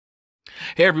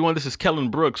Hey everyone, this is Kellen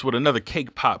Brooks with another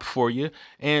cake pop for you.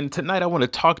 And tonight I want to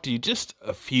talk to you just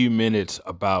a few minutes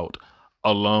about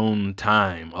alone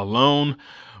time. Alone,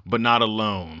 but not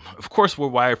alone. Of course, we're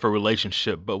wired for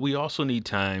relationship, but we also need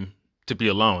time to be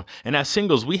alone. And as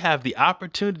singles, we have the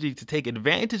opportunity to take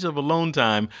advantage of alone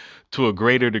time to a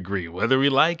greater degree, whether we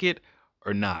like it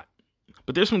or not.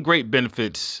 But there's some great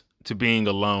benefits to being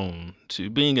alone, to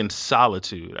being in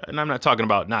solitude. And I'm not talking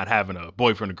about not having a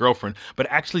boyfriend or girlfriend, but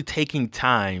actually taking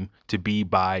time to be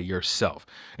by yourself.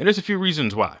 And there's a few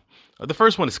reasons why. The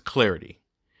first one is clarity.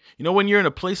 You know, when you're in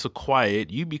a place of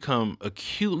quiet, you become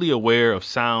acutely aware of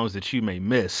sounds that you may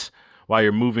miss while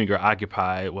you're moving or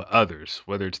occupied with others,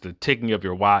 whether it's the ticking of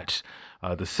your watch,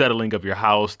 the settling of your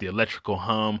house, the electrical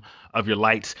hum of your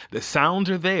lights. The sounds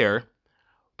are there,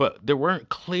 but they weren't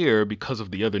clear because of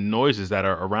the other noises that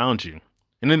are around you.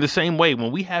 And in the same way,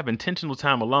 when we have intentional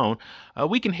time alone,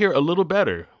 we can hear a little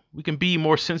better. We can be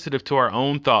more sensitive to our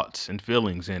own thoughts and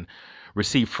feelings and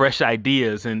receive fresh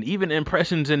ideas and even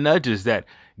impressions and nudges that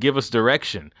give us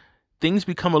direction. Things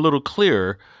become a little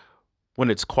clearer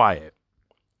when it's quiet.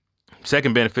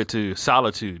 Second benefit to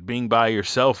solitude, being by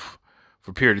yourself for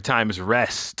a period of time, is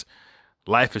rest.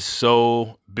 Life is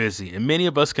so busy, and many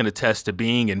of us can attest to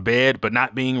being in bed but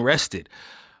not being rested.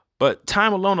 But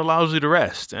time alone allows you to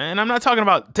rest. And I'm not talking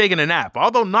about taking a nap,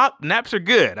 although naps are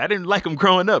good. I didn't like them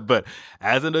growing up, but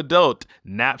as an adult,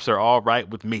 naps are all right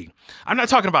with me. I'm not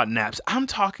talking about naps. I'm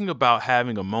talking about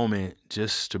having a moment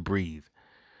just to breathe.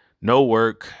 No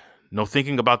work, no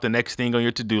thinking about the next thing on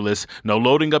your to-do list, no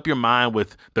loading up your mind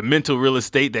with the mental real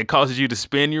estate that causes you to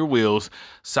spin your wheels.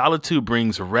 Solitude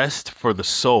brings rest for the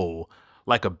soul,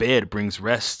 like a bed brings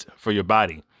rest for your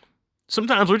body.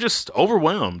 Sometimes we're just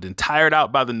overwhelmed and tired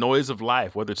out by the noise of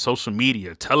life, whether it's social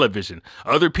media, television,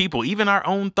 other people, even our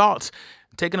own thoughts.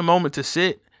 Taking a moment to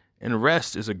sit and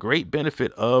rest is a great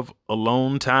benefit of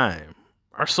alone time.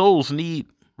 Our souls need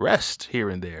rest here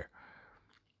and there.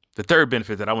 The third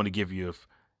benefit that I want to give you of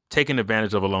taking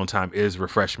advantage of alone time is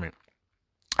refreshment.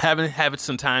 Having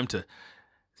some time to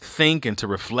think and to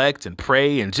reflect and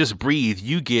pray and just breathe,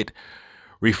 you get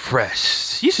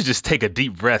refreshed. You should just take a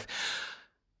deep breath.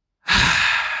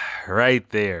 Right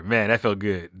there. Man, that felt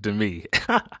good to me.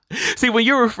 See, when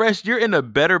you're refreshed, you're in a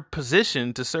better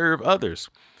position to serve others.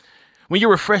 When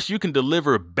you're refreshed, you can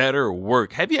deliver better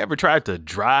work. Have you ever tried to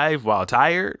drive while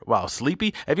tired, while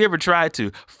sleepy? Have you ever tried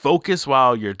to focus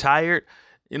while you're tired?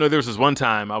 You know, there was this one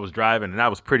time I was driving and I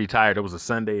was pretty tired. It was a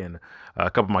Sunday and a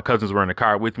couple of my cousins were in the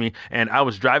car with me. And I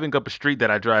was driving up a street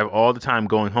that I drive all the time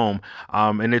going home.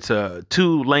 And it's a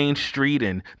 2-lane street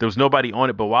and there was nobody on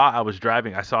it. But while I was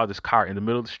driving, I saw this car in the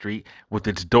middle of the street with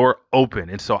its door open.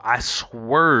 And so I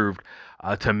swerved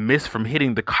to miss from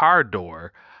hitting the car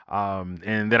door.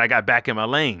 And then I got back in my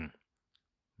lane.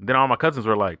 Then all my cousins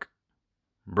were like,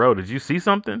 "Bro, did you see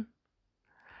something?"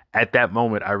 At that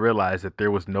moment, I realized that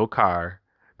there was no car.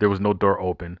 There was no door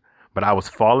open, but I was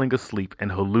falling asleep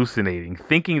and hallucinating,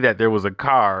 thinking that there was a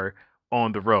car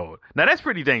on the road. Now, that's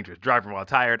pretty dangerous, driving while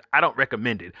tired. I don't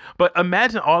recommend it. But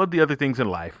imagine all of the other things in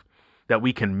life that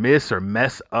we can miss or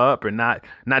mess up or not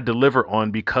deliver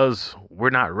on because we're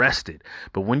not rested.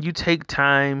 But when you take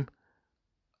time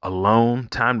alone,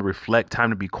 time to reflect,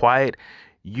 time to be quiet,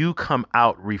 you come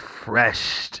out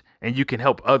refreshed and you can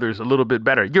help others a little bit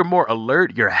better. You're more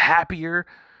alert. You're happier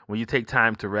when you take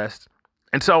time to rest.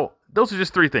 And so those are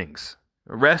just 3 things: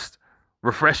 rest,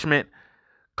 refreshment,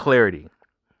 clarity.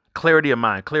 Clarity of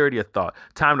mind, clarity of thought,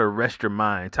 time to rest your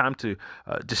mind, time to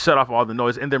just shut off all the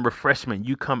noise, and then refreshment.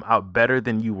 You come out better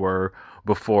than you were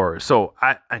before. So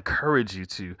I encourage you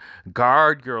to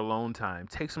guard your alone time.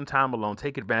 Take some time alone.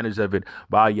 Take advantage of it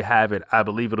while you have it. I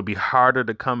believe it'll be harder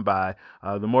to come by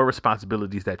the more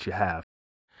responsibilities that you have.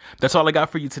 That's all I got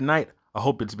for you tonight. I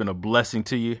hope it's been a blessing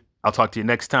to you. I'll talk to you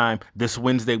next time. This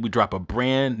Wednesday, we drop a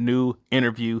brand new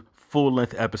interview,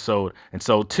 full-length episode. And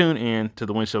so tune in to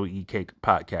the When Shall We Eat Cake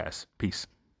podcast. Peace.